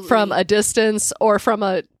 absolutely. From a distance or from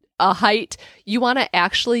a height. You want to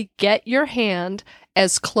actually get your hand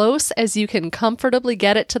as close as you can comfortably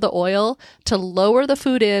get it to the oil to lower the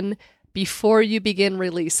food in before you begin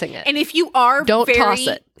releasing it. And if you are Don't very toss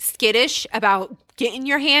it. skittish about getting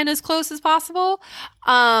your hand as close as possible,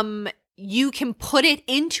 you can put it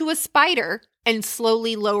into a spider and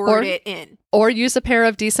slowly lower it in. Or use a pair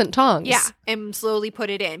of decent tongs. Yeah, and slowly put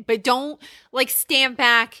it in. But don't like stand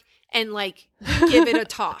back and like give it a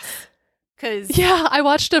toss. Yeah, I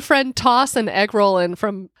watched a friend toss an egg roll in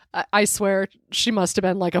from, I swear, she must have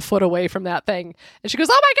been like a foot away from that thing. And she goes,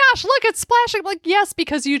 oh my gosh, look, it's splashing. I'm like, yes,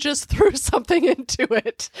 because you just threw something into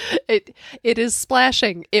it. It is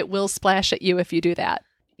splashing. It will splash at you if you do that.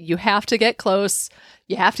 You have to get close.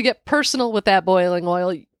 You have to get personal with that boiling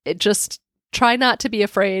oil. Try not to be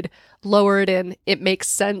afraid. Lower it in. It makes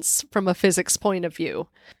sense from a physics point of view.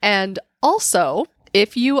 And also,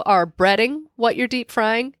 if you are breading what you're deep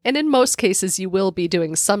frying, and in most cases you will be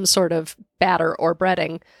doing some sort of batter or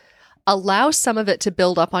breading, allow some of it to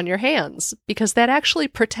build up on your hands because that actually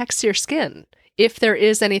protects your skin if there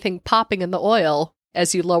is anything popping in the oil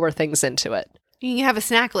as you lower things into it. You can have a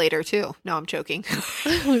snack later, too. No, I'm joking.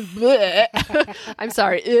 I'm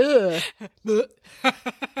sorry.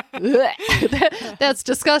 That's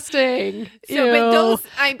disgusting. But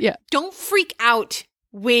don't freak out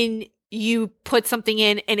when you put something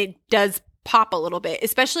in and it does pop a little bit,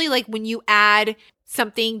 especially like when you add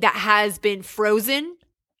something that has been frozen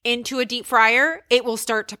into a deep fryer, it will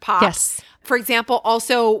start to pop. Yes. For example,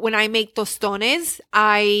 also when I make tostones,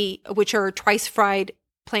 which are twice fried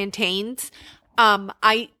plantains,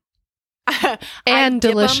 I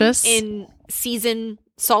delicious dip them in seasoned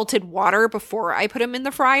salted water before I put them in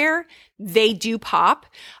the fryer. They do pop,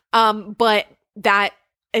 but that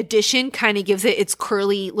addition kind of gives it its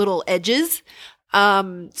curly little edges.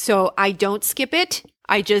 So I don't skip it.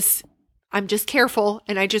 I'm just careful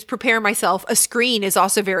and I just prepare myself. A screen is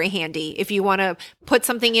also very handy. If you want to put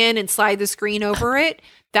something in and slide the screen over it,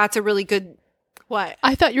 that's a really good. What?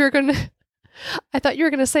 I thought you were going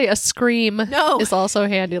to say a scream. No. Is also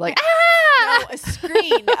handy. Like, No, a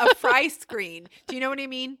screen, a fry screen. Do you know what I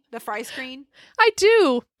mean? The fry screen? I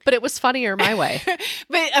do, but it was funnier my way.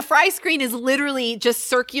 But a fry screen is literally just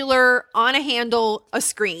circular on a handle, a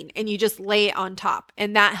screen, and you just lay it on top.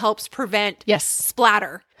 And that helps prevent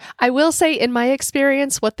splatter. I will say in my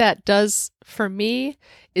experience, what that does for me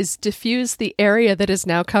is diffuse the area that is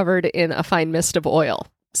now covered in a fine mist of oil.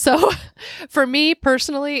 So for me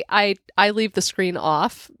personally, I leave the screen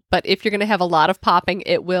off, but if you're going to have a lot of popping,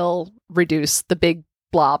 it will reduce the big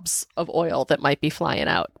blobs of oil that might be flying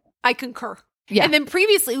out. I concur. Yeah. And then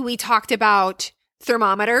previously we talked about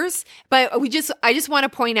thermometers, but I just want to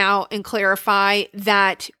point out and clarify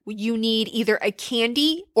that you need either a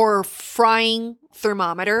candy or frying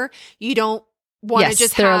thermometer. You don't want to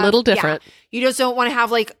just they're a little different. Yeah, you just don't want to have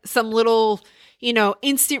like some little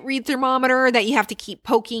instant read thermometer that you have to keep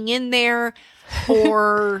poking in there,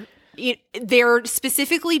 or they're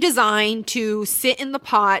specifically designed to sit in the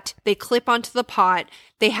pot. They clip onto the pot.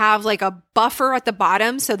 They have like a buffer at the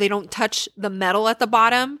bottom so they don't touch the metal at the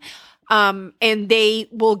bottom. And they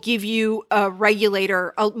will give you a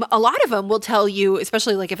regulator. A lot of them will tell you,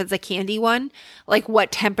 especially like if it's a candy one, like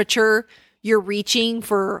what temperature you're reaching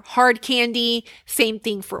for hard candy. Same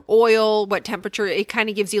thing for oil, what temperature. It kind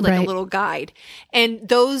of gives you like a little guide. And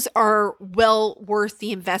those are well worth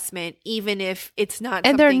the investment, even if it's not.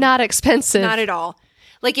 And they're not expensive. Not at all.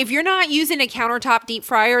 Like if you're not using a countertop deep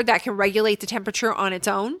fryer that can regulate the temperature on its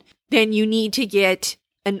own, then you need to get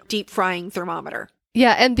a deep frying thermometer.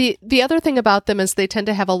 Yeah, and the other thing about them is they tend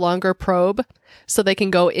to have a longer probe, so they can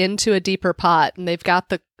go into a deeper pot, and they've got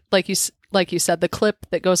the, like you said, the clip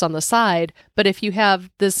that goes on the side. But if you have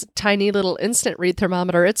this tiny little instant read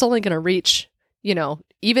thermometer, it's only going to reach,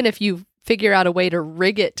 even if you figure out a way to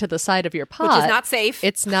rig it to the side of your pot. Which is not safe.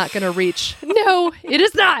 It's not going to reach. No, it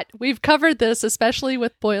is not. We've covered this, especially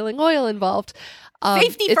with boiling oil involved.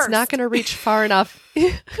 Safety first. It's not going to reach far enough.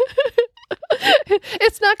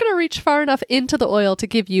 It's not going to reach far enough into the oil to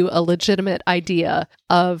give you a legitimate idea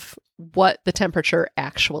of what the temperature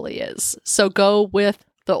actually is. So go with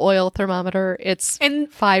the oil thermometer. It's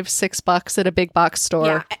 $5-6 at a big box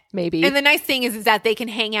store, maybe. And the nice thing is that they can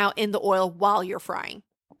hang out in the oil while you're frying.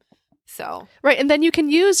 So right, and then you can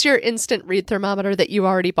use your instant read thermometer that you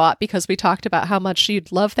already bought, because we talked about how much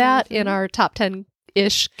you'd love that in our top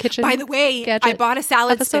 10-ish kitchen. By the way, I bought a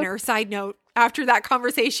salad spinner. Side note, after that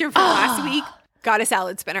conversation from last week, got a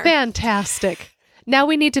salad spinner. Fantastic. Now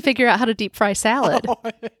we need to figure out how to deep fry salad.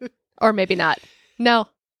 Or maybe not. No.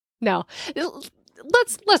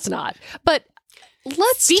 Let's not. But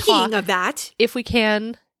let's Speaking of that, if we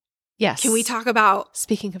can, yes. Can we talk about,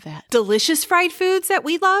 speaking of that, delicious fried foods that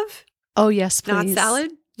we love? Oh, yes, please. Not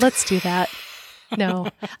salad? Let's do that. No.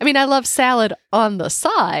 I mean, I love salad on the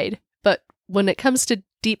side, but when it comes to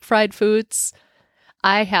deep fried foods,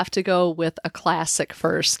 I have to go with a classic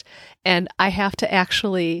first. And I have to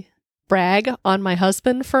actually brag on my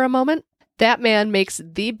husband for a moment. That man makes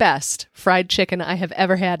the best fried chicken I have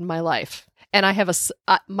ever had in my life. And I have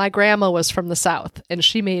my grandma was from the South, and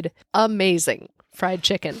she made amazing fried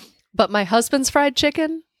chicken. But my husband's fried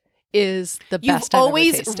chicken is the best I've ever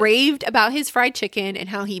tasted. You've always raved about his fried chicken and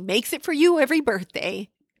how he makes it for you every birthday.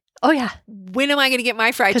 Oh, yeah. When am I going to get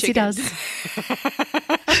my fried chicken? Because he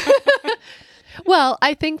does. Well,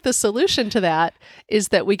 I think the solution to that is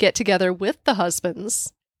that we get together with the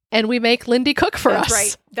husbands and we make Lindy cook for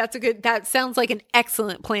us. That's right. That sounds like an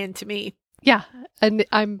excellent plan to me. Yeah. And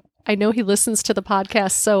I know he listens to the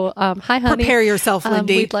podcast. So, hi, honey. Prepare yourself,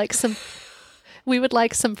 Lindy. We would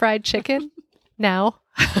like some fried chicken now.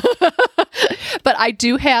 But I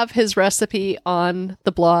do have his recipe on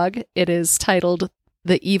the blog. It is titled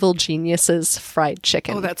The Evil Genius's Fried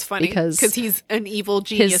Chicken. Oh, that's funny. Because he's an evil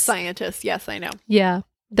genius scientist. Yes, I know. Yeah.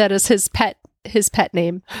 That is his pet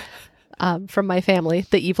name from my family,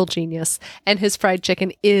 the Evil Genius. And his fried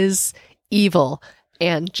chicken is evil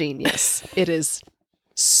and genius. It is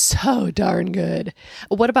so darn good.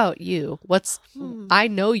 What about you? I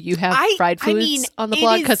know you have fried foods on the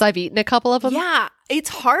blog because I've eaten a couple of them. Yeah. It's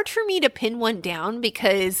hard for me to pin one down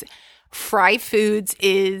because fried food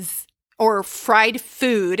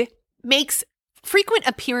makes frequent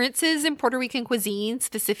appearances in Puerto Rican cuisine,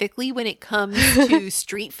 specifically when it comes to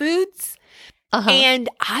street foods. And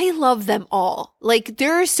I love them all. Like,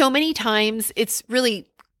 there are so many times it's really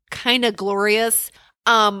kind of glorious.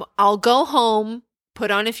 I'll go home,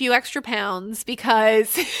 put on a few extra pounds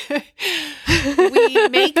because we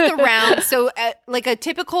make the round. So like a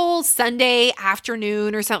typical Sunday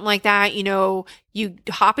afternoon or something like that, you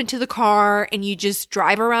hop into the car and you just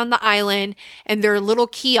drive around the island, and there are little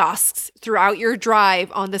kiosks throughout your drive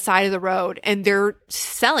on the side of the road, and they're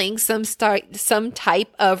selling some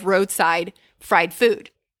type of roadside fried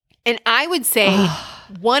food. And I would say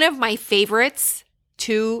one of my favorites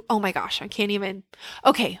oh my gosh, I can't even.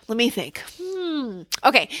 Okay, let me think.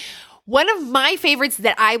 Okay. One of my favorites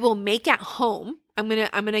that I will make at home, I'm going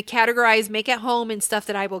to categorize make at home and stuff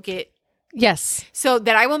that I will get. Yes. So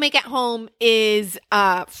that I will make at home is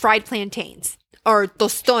fried plantains, or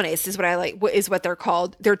tostones is what they're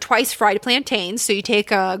called. They're twice fried plantains. So you take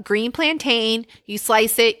a green plantain, you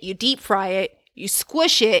slice it, you deep fry it, you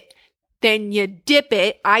squish it, then you dip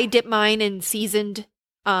it. I dip mine in seasoned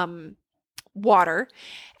water,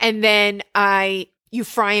 and then you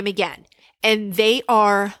fry them again, and they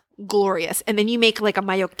are glorious. And then you make like a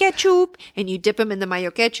mayo ketchup, and you dip them in the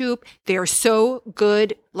mayo ketchup. They are so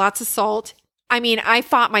good. Lots of salt. I mean, I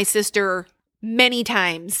fought my sister many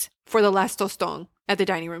times for the last tostón at the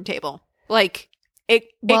dining room table. Like it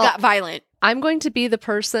got violent. I'm going to be the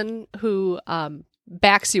person who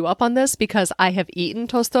backs you up on this because I have eaten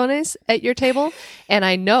tostones at your table, and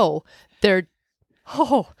I know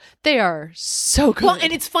they are so good. Well,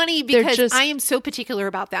 and it's funny because I am so particular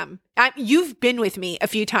about them. You've been with me a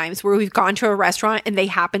few times where we've gone to a restaurant and they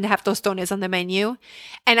happen to have tostones on the menu.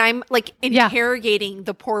 And I'm like interrogating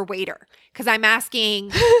the poor waiter because I'm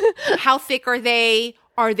asking, how thick are they?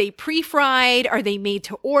 Are they pre-fried? Are they made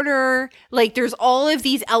to order? Like, there's all of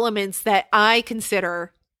these elements that I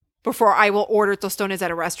consider before I will order tostones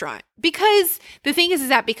at a restaurant. Because the thing is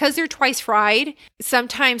that because they're twice fried,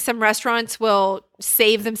 sometimes some restaurants will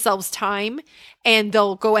save themselves time and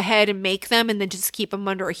they'll go ahead and make them and then just keep them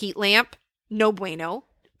under a heat lamp. No bueno.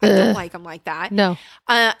 I don't like them like that. No.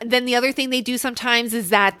 Then the other thing they do sometimes is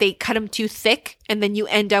that they cut them too thick, and then you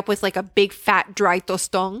end up with like a big fat dry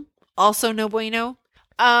tostón. Also no bueno.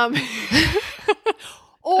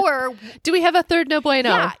 Or do we have a third no bueno?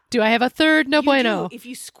 Yeah, do I have a third no bueno? If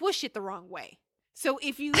you squish it the wrong way. So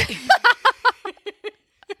if you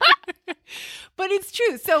But it's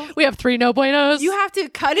true. So we have 3 no buenos. You have to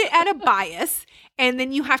cut it at a bias, and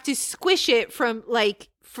then you have to squish it from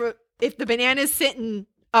if the banana's sitting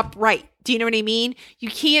upright. Do you know what I mean? You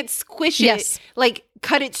can't squish it, like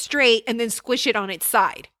cut it straight and then squish it on its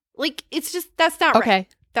side. Like, it's just, that's not right.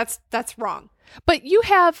 That's wrong. But you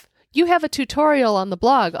have a tutorial on the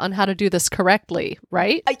blog on how to do this correctly,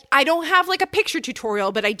 right? I don't have like a picture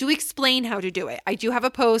tutorial, but I do explain how to do it. I do have a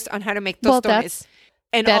post on how to make tostones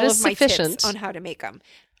and all of my tips on how to make them.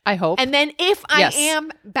 I hope. And then if I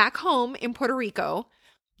am back home in Puerto Rico,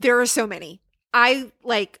 there are so many. I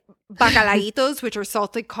like bacalaitos, which are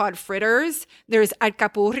salted cod fritters. There's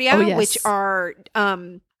alcapurria, which are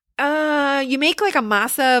you make like a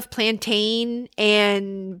masa of plantain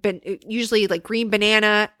and usually like green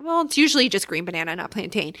banana. Well, it's usually just green banana, not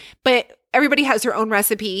plantain. But everybody has their own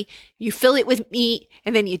recipe. You fill it with meat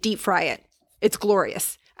and then you deep fry it. It's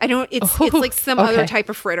glorious. It's like some other type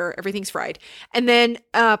of fritter. Everything's fried. And then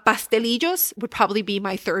pastelillos would probably be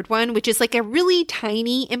my third one, which is like a really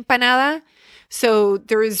tiny empanada. So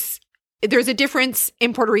there's a difference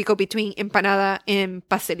in Puerto Rico between empanada and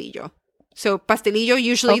pastelillo. So pastelillo,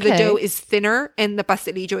 usually the dough is thinner and the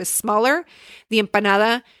pastelillo is smaller. The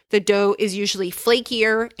empanada, the dough is usually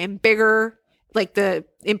flakier and bigger. Like the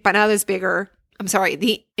empanada is bigger. I'm sorry,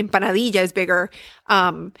 the empanadilla is bigger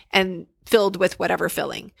and filled with whatever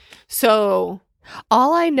filling. So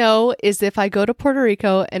all I know is if I go to Puerto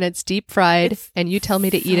Rico and it's deep fried and you tell me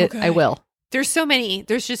to eat it, I will. There's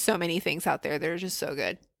just so many things out there that are just so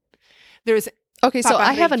good. So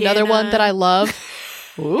I have another one that I love.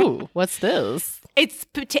 Ooh, what's this?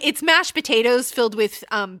 It's mashed potatoes filled with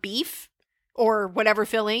beef or whatever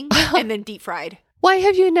filling and then deep fried. Why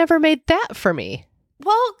have you never made that for me?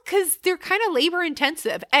 Well, because they're kind of labor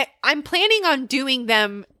intensive. I'm planning on doing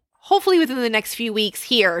them hopefully within the next few weeks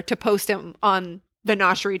here to post them on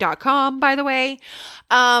thenoshri.com, by the way.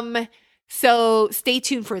 So stay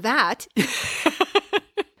tuned for that.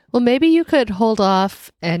 Well, maybe you could hold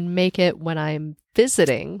off and make it when I'm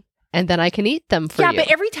visiting, and then I can eat them for you. Yeah,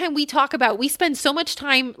 but every time we spend so much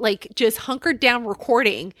time like just hunkered down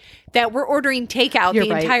recording that we're ordering takeout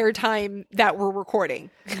entire time that we're recording.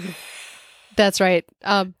 That's right.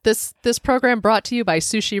 This program brought to you by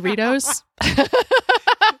Sushi Ritos.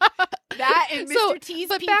 That and Mr.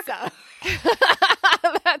 T's Pizza.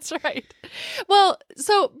 That's right. Well,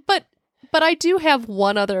 but I do have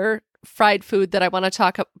one other fried food that I want to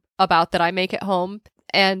talk about that I make at home,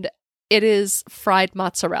 and it is fried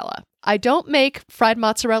mozzarella. I don't make fried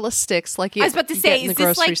mozzarella sticks like you. I was about to say, is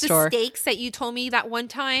this like store. The steaks that you told me that one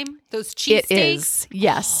time? Those cheese steaks? It is.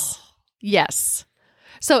 Yes. Yes.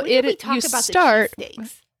 So you start.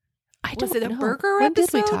 Was it a burger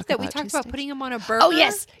episode that we talked about putting them on a burger? Oh,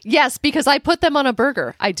 yes. Yes, because I put them on a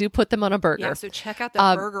burger. I do put them on a burger. Yeah, so check out the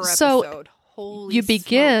burger episode. Holy you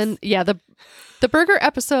begin, smokes. Yeah, the burger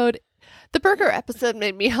episode. The burger episode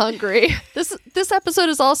made me hungry. This episode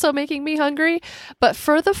is also making me hungry. But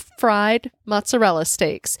for the fried mozzarella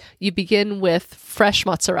steaks, you begin with fresh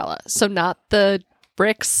mozzarella. So not the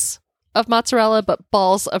bricks of mozzarella, but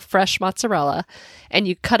balls of fresh mozzarella. And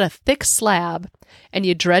you cut a thick slab and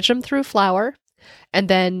you dredge them through flour. And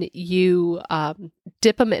then you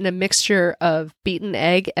dip them in a mixture of beaten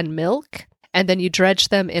egg and milk. And then you dredge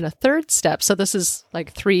them in a third step. So this is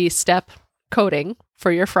like 3-step coating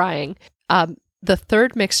for your frying. The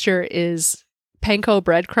third mixture is panko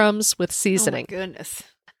breadcrumbs with seasoning. Oh my goodness.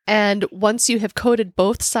 And once you have coated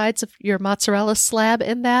both sides of your mozzarella slab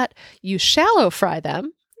in that, you shallow fry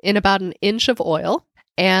them in about an inch of oil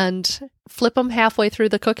and flip them halfway through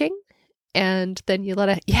the cooking. And then you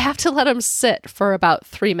have to let them sit for about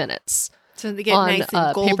 3 minutes. So they get on nice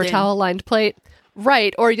and golden. Paper towel lined plate.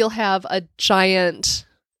 Right. Or you'll have a giant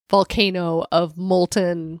volcano of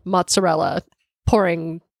molten mozzarella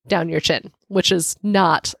pouring down your chin, which is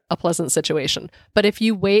not a pleasant situation. But if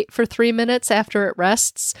you wait for 3 minutes after it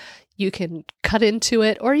rests, you can cut into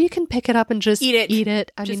it, or you can pick it up and just eat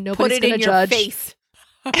it. I mean, nobody's going to judge. Your face.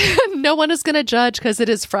 No one is going to judge because it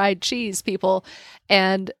is fried cheese, people.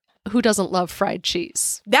 And who doesn't love fried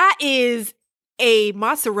cheese? That is a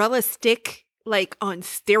mozzarella stick like on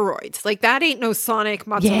steroids. Like that ain't no Sonic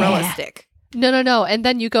mozzarella stick. No. And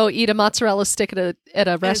then you go eat a mozzarella stick at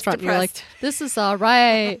a restaurant and you're like, this is all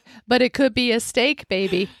right, but it could be a steak,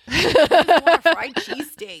 baby. A fried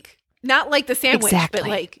cheese steak. Not like the sandwich, but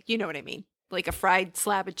like, you know what I mean? Like a fried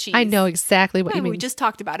slab of cheese. I know exactly what you mean. We just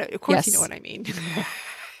talked about it. Of course you know what I mean.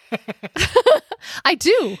 I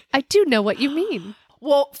do know what you mean.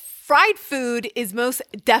 Well, fried food is most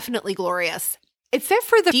definitely glorious. Except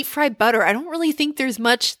for the deep fried butter. I don't really think there's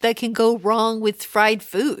much that can go wrong with fried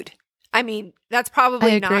food. I mean, that's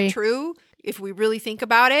probably not true if we really think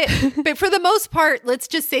about it. But for the most part, let's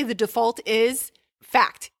just say the default is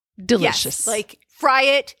fact. Delicious. Yes, like fry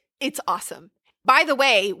it. It's awesome. By the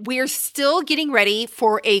way, we're still getting ready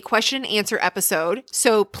for a question and answer episode.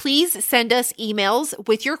 So please send us emails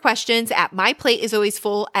with your questions at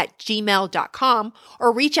myplateIsAlwaysFull@gmail.com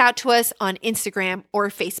or reach out to us on Instagram or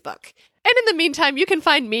Facebook. And in the meantime, you can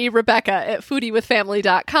find me, Rebecca, at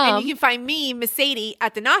foodiewithfamily.com. And you can find me, Mercedes,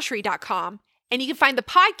 at thenoshri.com. And you can find the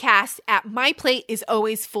podcast at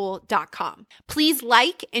myplateIsAlwaysFull.com. Please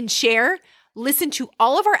like and share, listen to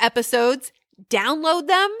all of our episodes, download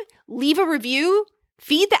them, leave a review,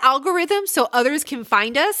 feed the algorithm so others can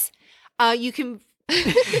find us. You can...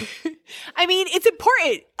 I mean, it's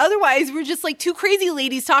important. Otherwise, we're just like two crazy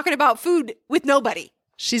ladies talking about food with nobody.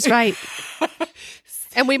 She's right.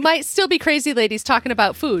 And we might still be crazy ladies talking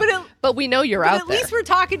about food, but we know you're out there. At least we're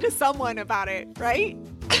talking to someone about it, right?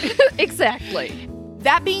 Exactly.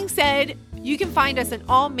 That being said, you can find us on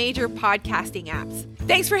all major podcasting apps.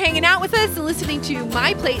 Thanks for hanging out with us and listening to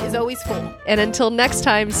My Plate is Always Full. And until next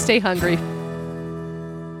time, stay hungry.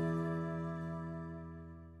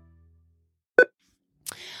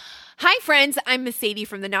 Hi, friends. I'm Miss Sadie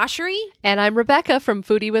from the Noshery. And I'm Rebecca from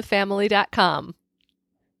foodiewithfamily.com.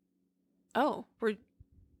 Oh,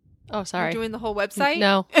 sorry. We're doing the whole website?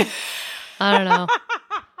 No. I don't know.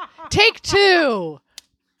 Take 2.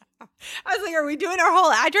 I was like, are we doing our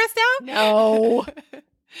whole address now? No.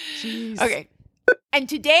 Jeez. Okay. And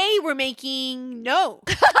today we're making no.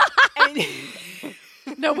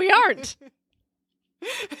 No, we aren't.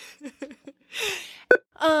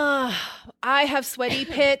 I have sweaty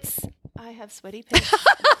pits.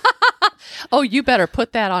 Oh, you better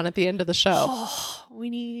put that on at the end of the show. Oh, we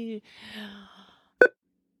need...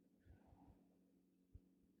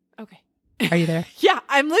 Okay. Are you there? Yeah,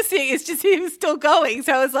 I'm listening. It's just he was still going.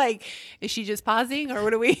 So I was like, is she just pausing or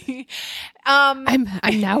what are we? I'm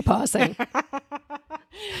now pausing. Hank,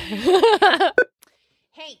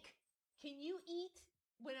 can you eat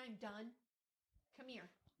when I'm done? Come here.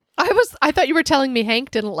 I thought you were telling me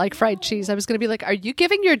Hank didn't like fried cheese. I was going to be like, are you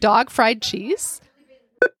giving your dog fried cheese?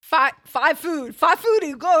 Five food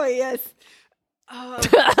and go, yes.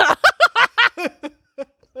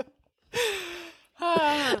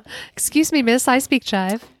 Excuse me, miss, I speak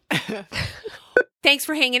chive. Thanks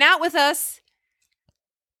for hanging out with us.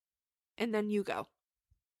 And then you go.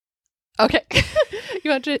 Okay.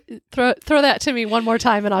 You want to throw that to me one more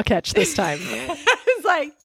time and I'll catch this time. It's like